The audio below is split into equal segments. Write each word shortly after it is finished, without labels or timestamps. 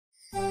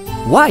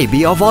Why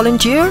be a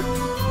volunteer?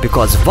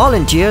 Because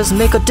volunteers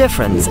make a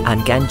difference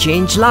and can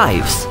change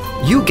lives.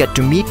 You get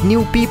to meet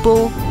new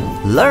people,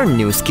 learn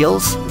new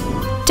skills,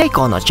 take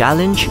on a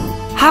challenge,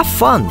 have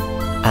fun,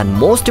 and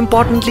most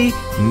importantly,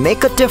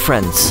 make a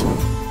difference.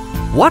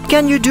 What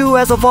can you do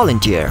as a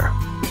volunteer?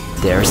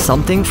 There's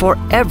something for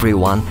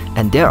everyone,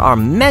 and there are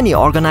many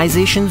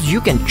organizations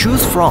you can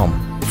choose from.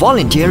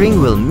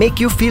 Volunteering will make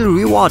you feel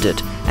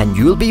rewarded and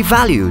you'll be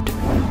valued.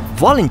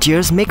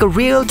 Volunteers make a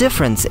real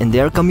difference in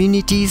their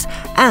communities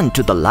and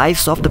to the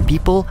lives of the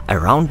people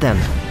around them.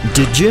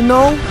 Did you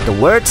know the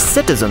word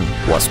citizen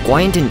was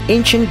coined in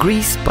ancient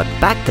Greece, but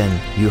back then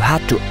you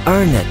had to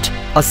earn it?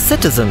 A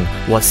citizen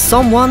was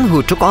someone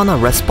who took on a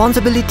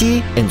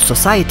responsibility in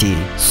society.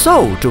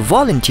 So to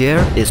volunteer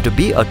is to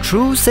be a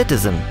true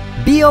citizen.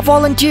 Be a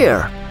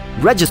volunteer.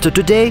 Register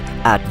today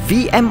at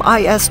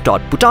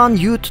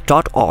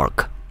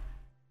vmis.bhutanyouth.org.